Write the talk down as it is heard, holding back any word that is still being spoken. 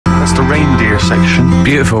That's the reindeer section.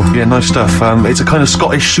 Beautiful. Yeah, nice stuff. It's a kind of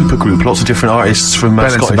Scottish supergroup. Lots of different artists from Ben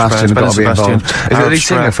and Scottish Sebastian bands. have got to be involved. Is it a lead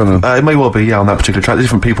singer from them? It may well be, yeah, on that particular track. There's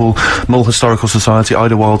different people. Mull Historical Society,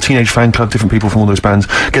 Idlewild, Teenage Fan Club, different people from all those bands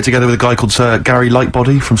get together with a guy called Gary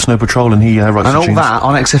Lightbody from Snow Patrol, and he writes and the all tunes. that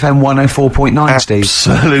on XFM 104.9, Steve.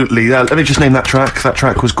 Absolutely. Let me just name that track. That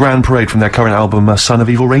track was Grand Parade from their current album, Son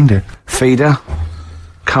of Evil Reindeer. Feeder.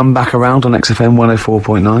 Come back around on XFM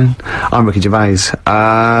 104.9. I'm Ricky Gervais.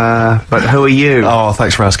 But who are you? Oh,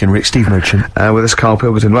 thanks for asking, Rick. Steve Merchant. With us, Karl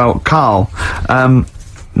Pilkington. Well, Karl, now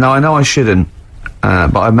I know I shouldn't,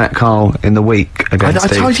 but I met Karl in the week against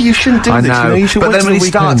Steve. I told you you shouldn't do I this. know. You know, you should but wait then when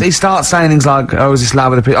till the he starts saying things like, "Oh, is this lad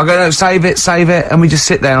with a pig?" I go, "No, save it," and we just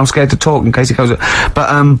sit there. And I'm scared to talk in case he goes. But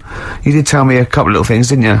you did tell me a couple of little things,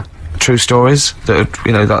 didn't you? True stories that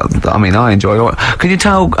you know that I mean I enjoy. Can you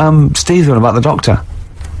tell Steve one about the doctor?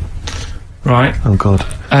 Right. Oh God.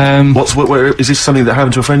 Where, is this something that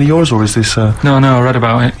happened to a friend of yours, or is this? No, I read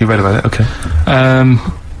about it. You read about it, okay.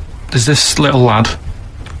 There's this little lad,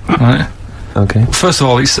 right? Okay. First of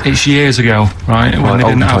all, it's years ago, right? When they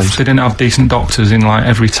didn't have decent doctors in like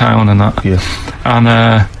every town and that. Yeah.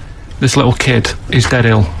 And this little kid is dead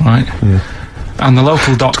ill, right? Yeah. And the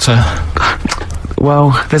local doctor.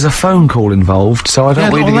 Well, there's a phone call involved, so I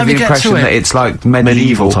don't really get the impression that it's like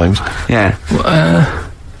medieval times. Yeah.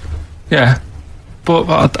 Yeah.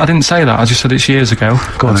 But I didn't say that, I just said it's years ago.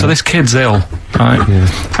 So this kid's ill, right? Yeah.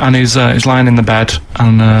 And he's lying in the bed,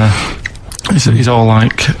 and he's all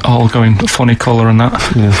going funny colour and that.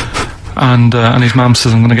 Yeah. And his mum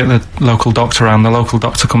says, I'm going to get the local doctor around. The local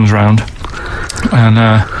doctor comes round, and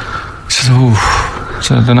he says, oh,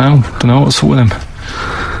 so I don't know what's up with him.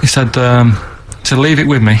 He said, leave it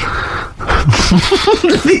with me.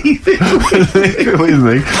 Leave it with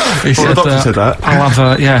me. He said, the doctor said that. I'll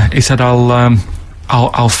have he said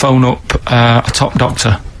I'll phone up a top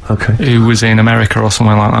doctor. Okay. Who was in America or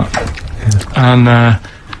somewhere like that. Yeah. And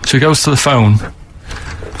so he goes to the phone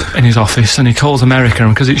in his office and he calls America,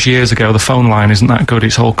 and because it's years ago the phone line isn't that good,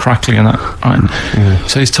 it's all crackly and that, right? Yeah.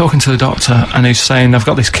 So he's talking to the doctor and he's saying, I've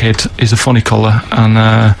got this kid, he's a funny colour,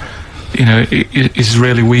 and you know, he's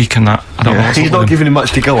really weak and that. I don't know what's he's not giving him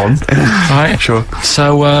much to go on. Right? Sure.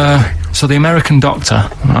 So the American doctor,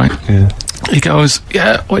 right? Yeah. He goes,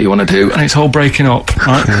 yeah, what you want to do? And it's all breaking up,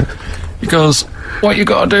 right? Yeah. He goes, what you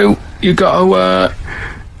got to do? You got to,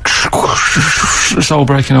 it's all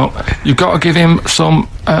breaking up. You've got to give him some,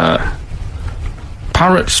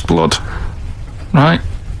 parrot's blood, right?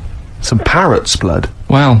 Some parrot's blood?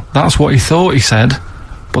 Well, that's what he thought he said,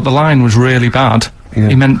 but the line was really bad. Yeah.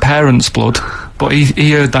 He meant parent's blood, but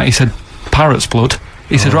he heard that he said parrot's blood.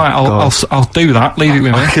 He said, right, I'll do that, leave it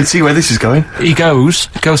with me. I can see where this is going. He goes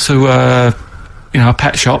to, a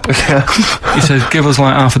pet shop. Yeah. He says, give us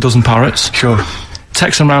like half a dozen parrots. Sure.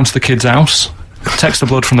 Takes them round to the kid's house, takes the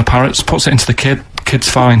blood from the parrots, puts it into the kid's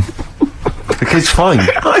fine. The kid's fine?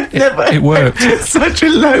 It worked. Such a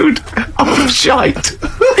load of shite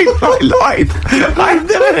in my life. I've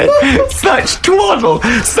never heard such twaddle,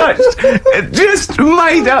 such just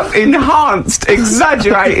made up, enhanced,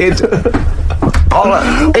 exaggerated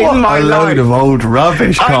in my life. Load of old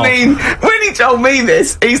rubbish, Carl. I mean, when he told me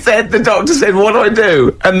this, the doctor said, what do I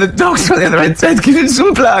do? And the doctor on the other end said, give him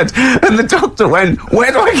some blood. And the doctor went,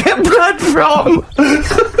 where do I get blood from?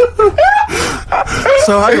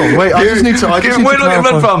 So hang on, wait, I just need to where do I get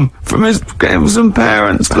blood from? Give him some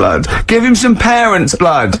parents' blood. Give him some parents'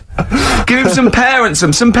 blood. Give him some parents'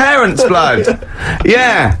 blood.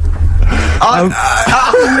 Yeah.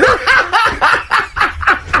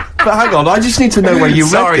 But hang on, I just need to know where you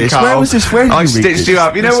read this. Carl. Where was this? Where did I you read stitched this? you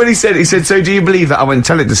up. You know what he said? He said, so do you believe that? I went,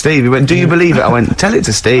 tell it to Steve. He went, do you believe it? I went, tell it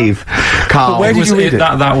to Steve. Carl. But where did you read it?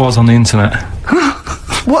 That was on the internet.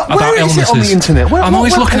 Where is it on the internet? I'm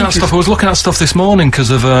always looking at stuff. I was looking at stuff this morning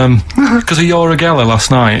because of Yoragella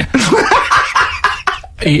last night.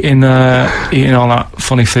 eating all that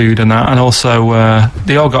funny food and that, and also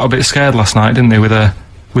they all got a bit scared last night, didn't they, with a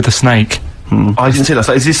snake? I didn't see that.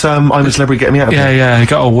 Is this I'm a Celebrity Get Me Out of Here? Yeah, they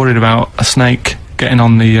got all worried about a snake getting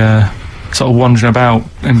on the sort of wandering about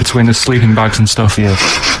in between the sleeping bags and stuff. Yeah.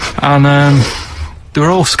 And they were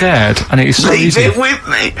all scared, and it is so easy. Leave it with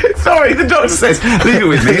me. Sorry, the doctor says, leave it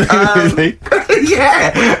with me.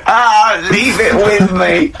 Yeah. Leave it with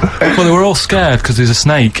me. Well, they were all scared because there's a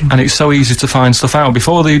snake, and it's so easy to find stuff out.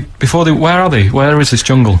 Before they, where are they? Where is this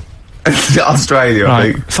jungle? Australia, right.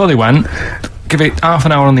 I think. Before they went, give it half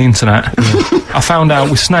an hour on the internet. I found out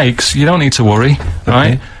with snakes, you don't need to worry,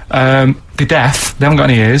 right? They're deaf, they haven't got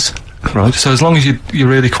any ears. Right. So as long as you're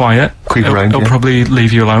really quiet, it'll probably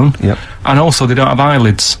leave you alone. Yep. And also, they don't have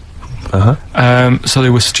eyelids. Uh-huh. So they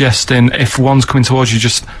were suggesting if one's coming towards you,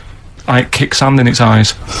 just like kick sand in its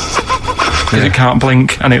eyes because it can't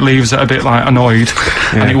blink, and it leaves it a bit like annoyed,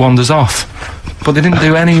 and it wanders off. But they didn't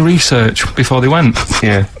do any research before they went.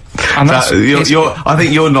 Yeah. And that's I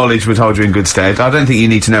think your knowledge would hold you in good stead. I don't think you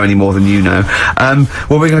need to know any more than you know.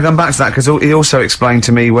 Well, we're going to come back to that because he also explained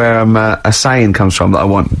to me where a saying comes from that I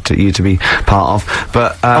want you to be part of.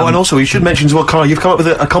 But and also you should mention as well, Carl, you've come up with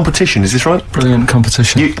a competition. Is this right? Brilliant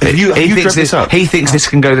competition. He thinks this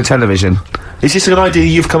can go to television. Is this an idea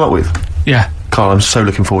you've come up with? Yeah. Carl, I'm so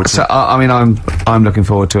looking forward to it. I mean, I'm looking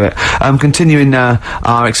forward to it. Continuing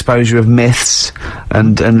our exposure of myths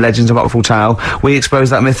and legends of Rockfall Tale, we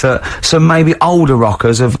exposed that myth that some maybe older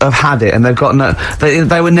rockers have had it, and they've got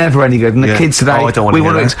they were never any good, and the kids today, I don't want to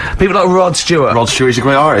hear that. People like Rod Stewart. Rod Stewart's a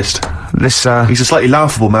great artist. He's a slightly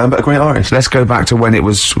laughable man, but a great artist. Let's go back to when he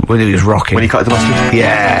was rocking. When he cut the mustard.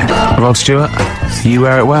 Yeah. Rod Stewart, You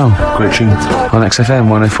Wear It Well. Great tune. On XFM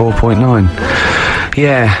 104.9.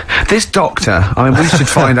 Yeah, this doctor, I mean, we should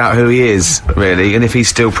find out who he is, really, and if he's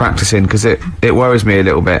still practising, because it worries me a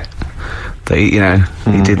little bit that,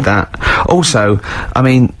 he did that. Also, I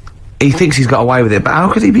mean, he thinks he's got away with it, but how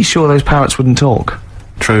could he be sure those parrots wouldn't talk?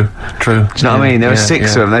 True. Do you know what I mean? There were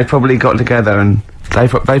 6 of them, they probably got together and they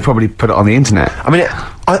probably put it on the internet. I mean,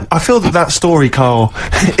 I feel that story, Carl,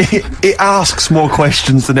 it asks more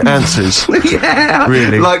questions than it answers. Yeah,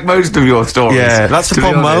 really. Like most of your stories. Yeah, that's the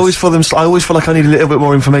problem. I always feel like I need a little bit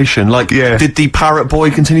more information. Like, did the parrot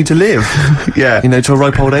boy continue to live? Yeah. To a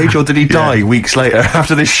ripe old age, or did he die weeks later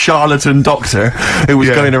after this charlatan doctor who was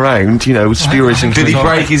going around, spewing things? Did he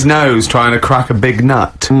break his nose trying to crack a big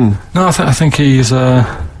nut? No, I think he's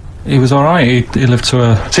he was alright. He lived to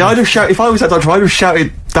a... See, I'd have shouted, if I was that doctor, I'd have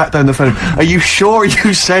shouted that down the phone. Are you sure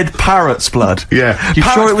you said parrot's blood? Yeah. You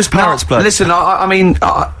sure it was parrot's blood? Listen, I mean,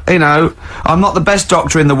 I'm not the best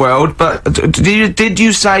doctor in the world, but did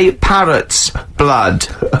you say parrot's blood?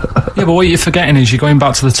 Yeah, but what you're forgetting is you're going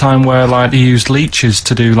back to the time where, like, they used leeches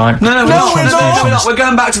to do, like... No, we're not. We're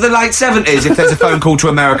going back to the late 70s if there's a phone call to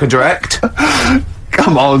America Direct.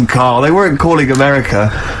 Come on, Carl. They weren't calling America,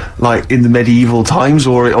 like, in the medieval times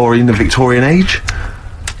or in the Victorian age.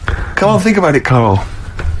 Come on, think about it, Carl.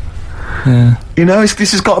 Yeah.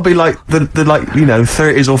 This has got to be like the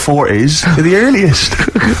 30s or 40s, the earliest.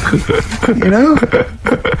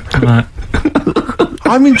 Right.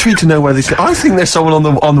 I'm intrigued to know where this. I think there's someone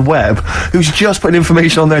on the web who's just putting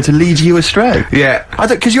information on there to lead you astray. Yeah,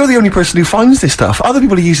 because you're the only person who finds this stuff. Other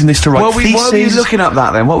people are using this to write theses. What were you looking up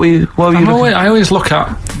that then? What were you looking? I always look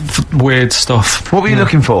at weird stuff. What were you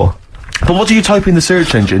looking for? But what do you type in the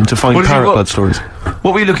search engine to find parrot blood stories?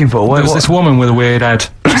 What were you looking for? There was this woman with a weird head.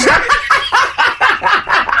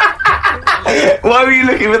 Why were you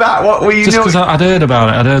looking for that? What were you? Just because I'd heard about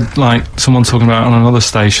it. I'd heard like someone talking about it on another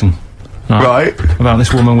station. Right. About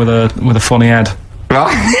this woman with a funny head.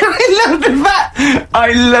 Right.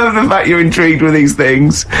 I love the fact you're intrigued with these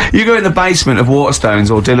things. You go in the basement of Waterstones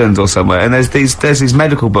or Dillon's or somewhere, and there's these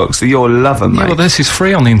medical books that you'll love them, mate. Well, this is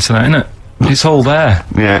free on the internet, isn't it? It's all there.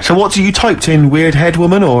 Yeah. So what do you typed in? Weird head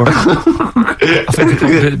woman or? I think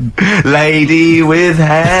lady with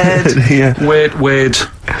head. Yeah.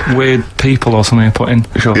 Weird people or something I put in.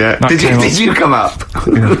 Sure. Yeah. Did you come up?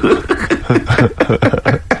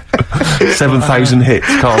 7,000 hits,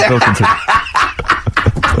 Carl Pilkington.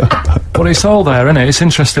 But it's all there, isn't it? It's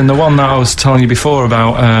interesting. The one that I was telling you before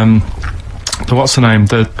about, what's the name?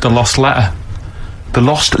 The lost letter. The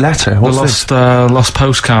lost letter? What's the lost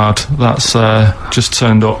postcard that's just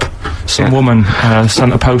turned up. Some woman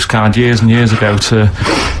sent a postcard years and years ago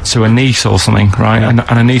to a niece or something, right? And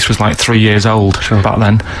her niece was like 3 years old back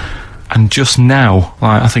then. And just now,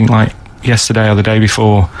 like I think like yesterday or the day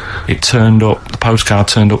before, it turned up. The postcard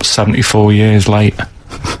turned up 74 years late.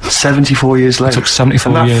 74 years late. It took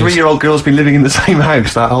 74 years. years. And that 3-year-old girl's been living in the same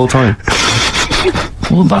house that whole time.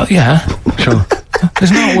 Well, yeah. Sure.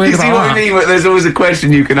 There's not weird you see what I mean? There's always a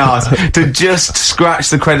question you can ask to just scratch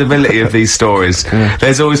the credibility of these stories. Yeah.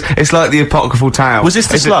 There's always, it's like the apocryphal tale. Was this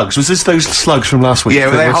the slugs? Was this those slugs from last week? Yeah,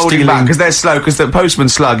 well, they're holding back because they're slow. Because the postman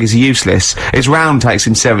slug is useless. Its round takes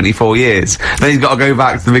him 74 years. Then he's got to go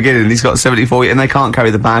back to the beginning. He's got 74 years, and they can't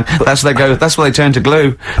carry the bag. That's why they go. That's why they turn to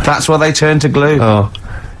glue. That's why they turn to glue. Oh.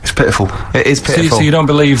 It's pitiful. It is pitiful. So you don't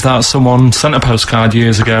believe that someone sent a postcard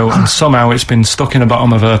years ago and somehow it's been stuck in the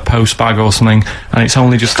bottom of a post bag or something, and it's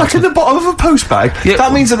only just stuck in the bottom of a post bag? Yeah.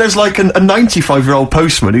 That means that there's like a 95-year-old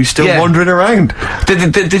postman who's still wandering around.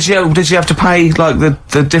 Did you have to pay like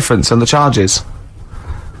the difference and the charges?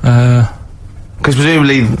 Because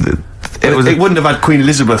presumably it wouldn't have had Queen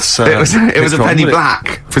Elizabeth's. It was a penny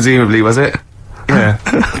black, presumably, was it? Yeah.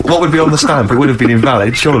 What would be on the stamp? It would have been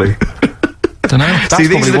invalid, surely. don't know. See,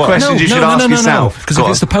 these are the questions you should ask yourself. Because if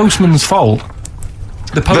it's the postman's fault,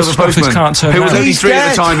 the post office can't turn who was around. only 3 at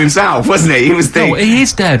the time himself, wasn't he? He was the... No, he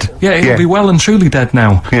is dead. Yeah, he'll be well and truly dead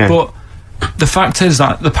now. Yeah. But the fact is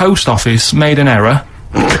that the post office made an error,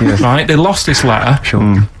 right? They lost this letter.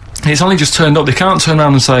 Sure. It's only just turned up. They can't turn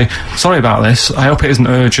around and say, sorry about this, I hope it isn't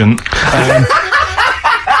urgent.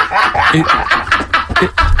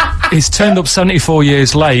 It's turned up 74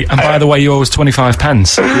 years late, and by the way, you owe us 25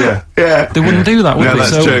 pence. Yeah. They wouldn't do that, would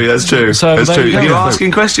they? That's true. So That's true. there you go. You're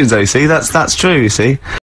asking questions, though, you see? That's true, you see?